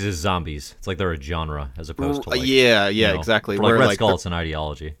Nazis is zombies. It's like they're a genre as opposed to like, exactly. For like Red Skull, it's an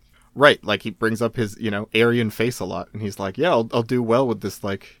ideology, right? Like he brings up his Aryan face a lot, and he's like, I'll do well with this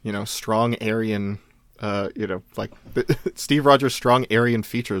like strong Aryan. Like Steve Rogers' strong Aryan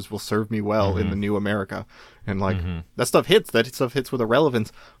features will serve me well in the new America. And like that stuff hits with a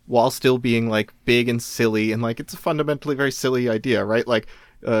relevance while still being like big and silly, and like it's a fundamentally very silly idea, right? Like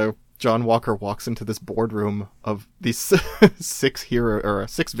John Walker walks into this boardroom of these 6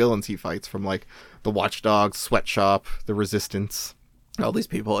 villains he fights from like the Watchdogs, Sweatshop, the Resistance, all these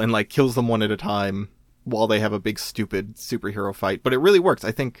people, and like kills them one at a time while they have a big stupid superhero fight. But it really works.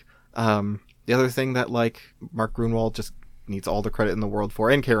 I think the other thing that like Mark Gruenwald just needs all the credit in the world for,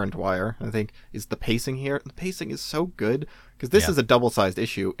 and Karen Dwyer, I think, is the pacing here. The pacing is so good because this is a double-sized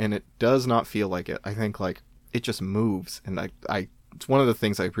issue, and it does not feel like it. I think like it just moves, and I it's one of the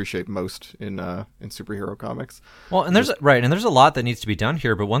things I appreciate most in superhero comics. Well, and there's a lot that needs to be done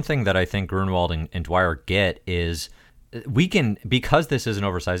here. But one thing that I think Gruenwald and Dwyer get is we can, because this is an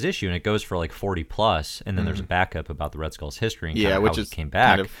oversized issue and it goes for like 40 plus, and then there's a backup about the Red Skull's history and kind of which how is he came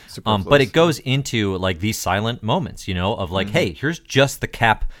back. Kind of but it goes into like these silent moments, of like, hey, here's just the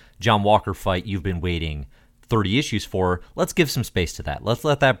Cap John Walker fight you've been waiting 30 issues for. Let's give some space to that. Let's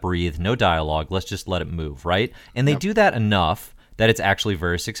let that breathe. No dialogue. Let's just let it move, right? And they do that enough that it's actually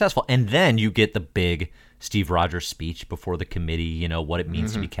very successful. And then you get the big Steve Rogers speech before the committee, what it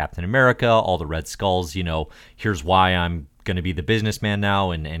means to be Captain America, all the Red Skulls, here's why I'm going to be the businessman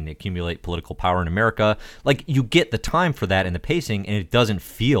now and accumulate political power in America. Like, you get the time for that in the pacing, and it doesn't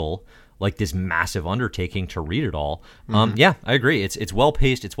feel like this massive undertaking to read it all. Yeah, I agree. It's well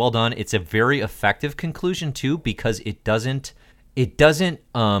paced. It's well done. It's a very effective conclusion too, because it doesn't it doesn't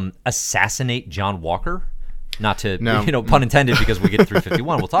assassinate John Walker. Not to, No. pun intended, because we get to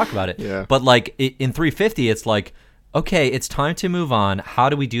 351, we'll talk about it. Yeah. But like in 350, it's like, okay, it's time to move on. How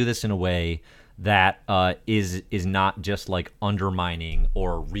do we do this in a way that is not just like undermining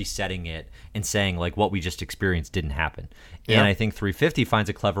or resetting it and saying like what we just experienced didn't happen? Yeah. And I think 350 finds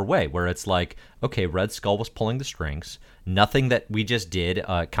a clever way where it's like, okay, Red Skull was pulling the strings. Nothing that we just did,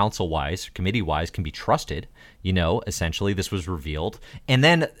 council-wise, committee-wise, can be trusted. Essentially, this was revealed. And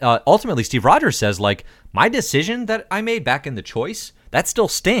then ultimately, Steve Rogers says, like, my decision that I made back in the choice, that still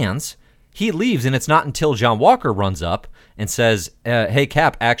stands. He leaves, and it's not until John Walker runs up and says, hey,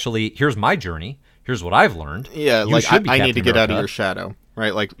 Cap, actually, here's my journey. Here's what I've learned. Yeah, You like should be I need Captain to get out of America. your shadow,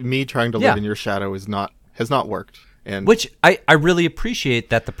 right? Like me trying to Yeah. live in your shadow has not worked. And Which I really appreciate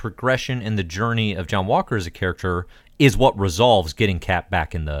that the progression and the journey of John Walker as a character is what resolves getting Cap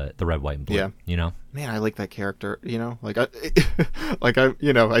back in the red, white, and blue. Yeah. Man, I like that character.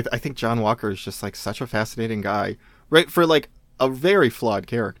 I think John Walker is just like such a fascinating guy, right? For like a very flawed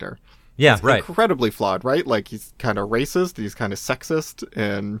character. Yeah, He's right. incredibly flawed, right? Like he's kind of racist, he's kind of sexist,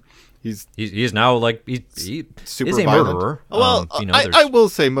 and he's He's now like he super is a violent. murderer. Well, there's- I will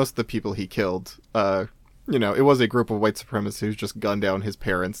say most of the people he killed, it was a group of white supremacists who just gunned down his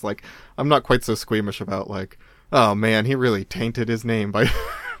parents. Like, I'm not quite so squeamish about like, oh man, he really tainted his name by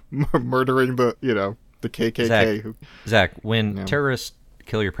murdering the KKK. Zach, when terrorists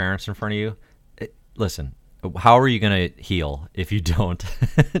kill your parents in front of you, listen. How are you going to heal if you don't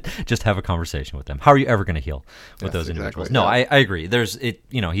just have a conversation with them? How are you ever going to heal with those individuals? exactly, No, yeah. I agree. There's it.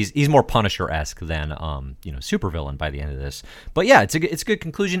 He's more Punisher-esque than supervillain by the end of this. But yeah, it's a good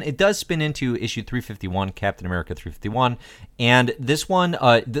conclusion. It does spin into issue 351, Captain America 351, and this one,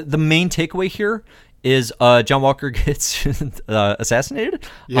 the main takeaway here is John Walker gets assassinated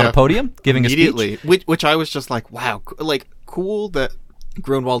on a podium, giving immediately, a speech. which I was just like, wow, like cool that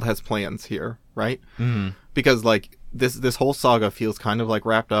Grunwald has plans here, right? Mm-hmm. Because like this whole saga feels kind of like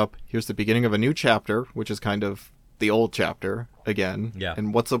wrapped up. Here's the beginning of a new chapter, which is kind of the old chapter again. Yeah.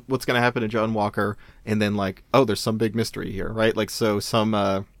 And what's going to happen to John Walker? And then like, oh, there's some big mystery here, right? Like, so some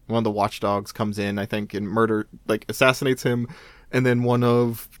one of the watchdogs comes in, I think, and assassinates him, and then one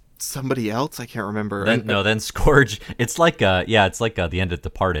of somebody else, I can't remember. Then Scourge. It's like the end of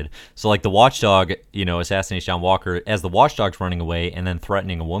Departed. So like the Watchdog, assassinates John Walker as the Watchdog's running away and then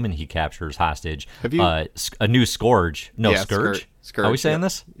threatening a woman he captures hostage. Have you- a new Scourge? No, Yeah, Scourge. Scourge. Are we saying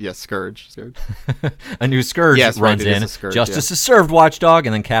this? Yes, Scourge. A new Scourge Yes, right, runs it is in. a Scourge, Justice is served, Watchdog,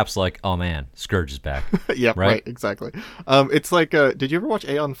 and then Cap's like, "Oh man, Scourge is back." Yep, Right? right, exactly. It's like, did you ever watch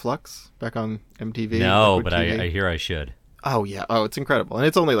Aeon Flux back on MTV? No, Liquid but TV? I hear I should. Oh, yeah. Oh, it's incredible. And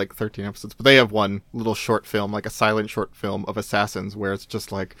it's only like 13 episodes, but they have one little short film, like a silent short film of assassins where it's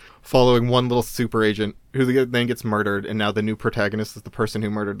just like following one little super agent who then gets murdered, and now the new protagonist is the person who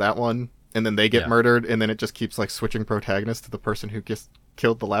murdered that one, and then they get murdered, and then it just keeps like switching protagonists to the person who gets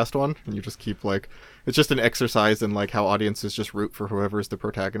killed the last one, and you just keep like, it's just an exercise in like how audiences just root for whoever is the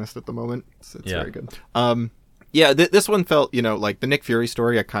protagonist at the moment. It's very good. Yeah, this one felt, like the Nick Fury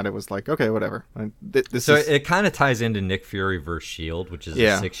story, I kind of was like, okay, whatever. It kind of ties into Nick Fury vs. S.H.I.E.L.D., which is a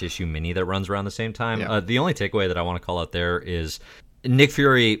 6-issue mini that runs around the same time. Yeah. The only takeaway that I want to call out there is Nick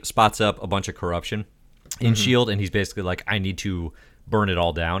Fury spots up a bunch of corruption in S.H.I.E.L.D., and he's basically like, I need to burn it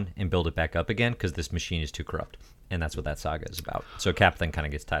all down and build it back up again because this machine is too corrupt. And that's what that saga is about. So Cap then kind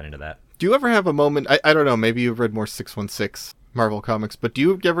of gets tied into that. Do you ever have a moment, I don't know, maybe you've read more 616 Marvel Comics, but do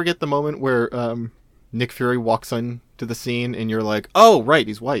you ever get the moment where Nick Fury walks into the scene and you're like, oh, right,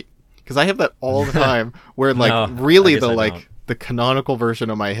 he's white? Because I have that all the time where like No, really I guess I don't. the canonical version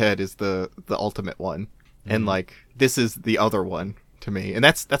of my head is the ultimate one. And like this is the other one to me. And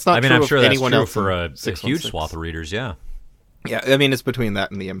that's not true I'm of sure that's anyone true else for in a huge 616. swath of readers, yeah. Yeah, I mean, it's between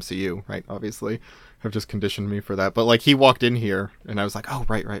that and the MCU, right? Obviously, have just conditioned me for that. But like, he walked in here, and I was like, "Oh,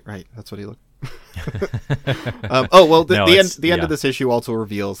 right. That's what he looked." The end of this issue also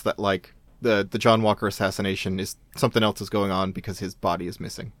reveals that like the John Walker assassination is something else is going on because his body is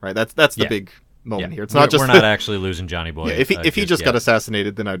missing. Right? That's the big moment here. It's not just we're not actually losing Johnny Boy. Yeah, if he just got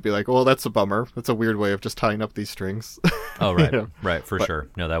assassinated, then I'd be like, well, that's a bummer. That's a weird way of just tying up these strings. Oh, right. You know? Right, for sure.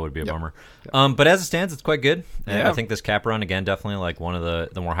 No, that would be a bummer. But as it stands, it's quite good. Yeah. I think this Cap run, again, definitely like one of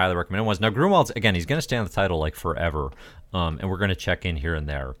the more highly recommended ones. Now, Grunwald's, again, he's going to stay on the title like forever, and we're going to check in here and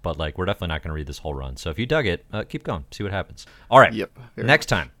there. But like, we're definitely not going to read this whole run. So if you dug it, keep going. See what happens. All right. Yep. Next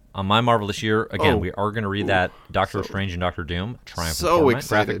time. On My Marvelous Year, again, we are going to read that Doctor Strange and Doctor Doom, Triumph and So Torment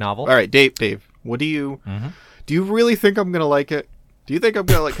excited. graphic novel. All right, Dave, what do you do? You really think I'm gonna like it? Do you think I'm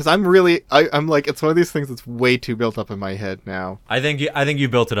gonna like? Because I'm really, I'm like, it's one of these things that's way too built up in my head now. I think you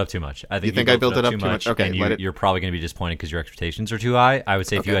built it up too much. I think you think I built it up too much. Okay, and you're probably going to be disappointed because your expectations are too high. I would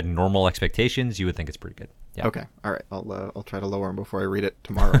say if you had normal expectations, you would think it's pretty good. Yeah. Okay. All right. I'll try to lower them before I read it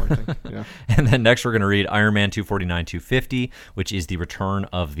tomorrow. I think. Yeah. And then next we're going to read Iron Man 249 250, which is the return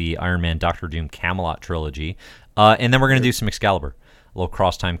of the Iron Man Doctor Doom Camelot trilogy, and then we're going to do some Excalibur. A little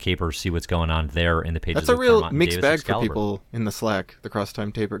cross-time caper, see what's going on there in the pages. That's a real mixed bag Excalibur. for people in the Slack, the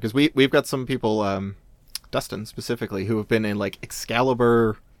cross-time taper, because we've got some people, Dustin specifically, who have been in like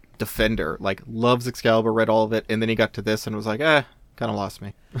Excalibur Defender, like loves Excalibur, read all of it, and then he got to this and was like, kind of lost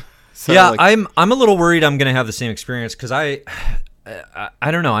me. So, yeah, like, I'm a little worried I'm going to have the same experience because I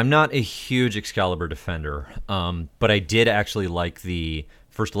don't know. I'm not a huge Excalibur defender, but I did actually like the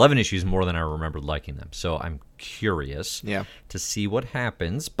first 11 issues more than I remembered liking them. So I'm curious to see what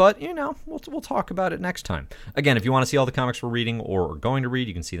happens. But, we'll talk about it next time. Again, if you want to see all the comics we're reading or are going to read,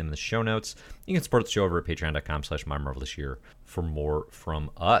 you can see them in the show notes. You can support the show over at patreon.com/mymarvelousyear for more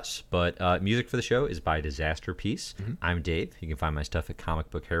from us. But music for the show is by Disaster Piece. Mm-hmm. I'm Dave. You can find my stuff at Comic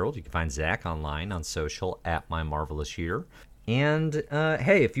Book Herald. You can find Zach online on social at mymarvelousyear. And,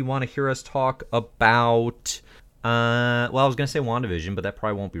 hey, if you want to hear us talk about... I was going to say WandaVision, but that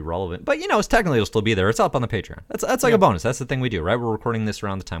probably won't be relevant. But, it's technically it'll still be there. It's up on the Patreon. That's like a bonus. That's the thing we do, right? We're recording this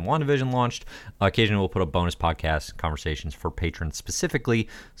around the time WandaVision launched. Occasionally we'll put up bonus podcasts, conversations for patrons specifically.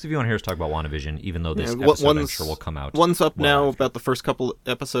 So if you want to hear us talk about WandaVision, even though this episode I'm sure will come out. One's up now about the first couple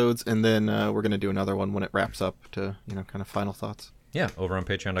episodes, and then we're going to do another one when it wraps up to, kind of final thoughts. Yeah, over on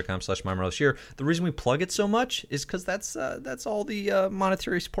patreon.com/mymarvelousyear. The reason we plug it so much is because that's all the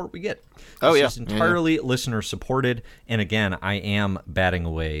monetary support we get. It's entirely listener supported. And again, I am batting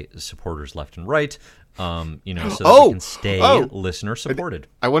away supporters left and right, so that we can stay listener supported.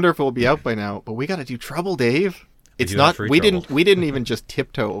 I wonder if it will be out by now, but we got to do Trouble, Dave. It's not. We didn't even just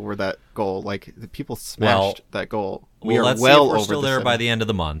tiptoe over that goal. Like the people smashed that goal. Let's see if we're still there by the end of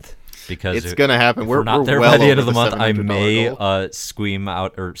the month. Because it's going to happen. We're not there by the end of the month. I may squeam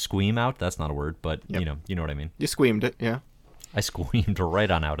out. That's not a word, but you know what I mean. You squeamed it, yeah. I squeamed right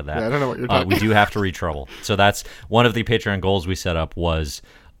on out of that. Yeah, I don't know what you're talking about. We do have to read Trouble. So that's one of the Patreon goals we set up was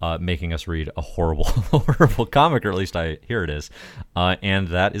making us read a horrible comic, or at least I hear it is. And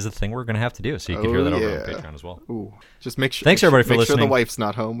that is the thing we're going to have to do. So you can hear that over on Patreon as well. Ooh. Just make sure. Thanks everybody for listening. Make sure the wife's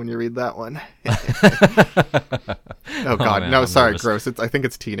not home when you read that one. Oh God, man, no! Sorry, gross. I think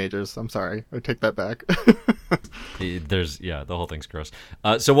it's teenagers. I'm sorry. I take that back. The whole thing's gross.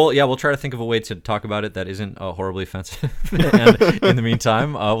 So we'll try to think of a way to talk about it that isn't horribly offensive. And in the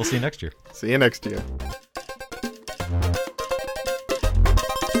meantime, we'll see you next year. See you next year.